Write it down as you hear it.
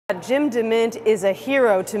Jim DeMint is a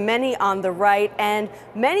hero to many on the right, and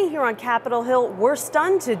many here on Capitol Hill were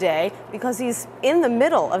stunned today because he's in the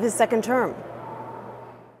middle of his second term.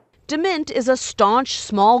 DeMint is a staunch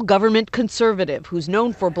small government conservative who's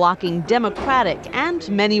known for blocking Democratic and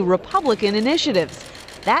many Republican initiatives.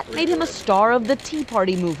 That made him a star of the Tea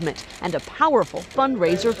Party movement and a powerful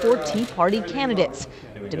fundraiser for Tea Party candidates.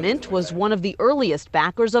 DeMint was one of the earliest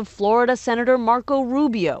backers of Florida Senator Marco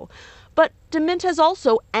Rubio. But DeMint has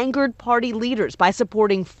also angered party leaders by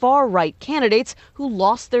supporting far-right candidates who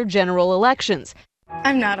lost their general elections.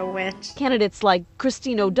 I'm not a witch. Candidates like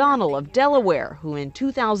Christine O'Donnell of Delaware, who in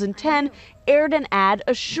 2010 aired an ad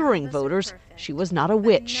assuring voters she was not a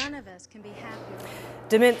witch.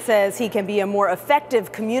 DeMint says he can be a more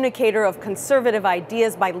effective communicator of conservative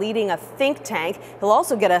ideas by leading a think tank. He'll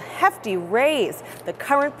also get a hefty raise. The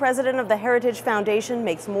current president of the Heritage Foundation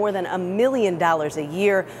makes more than $1 million a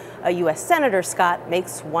year. A U.S. Senator, Scott,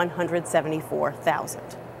 makes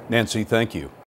 $174,000. Nancy, thank you.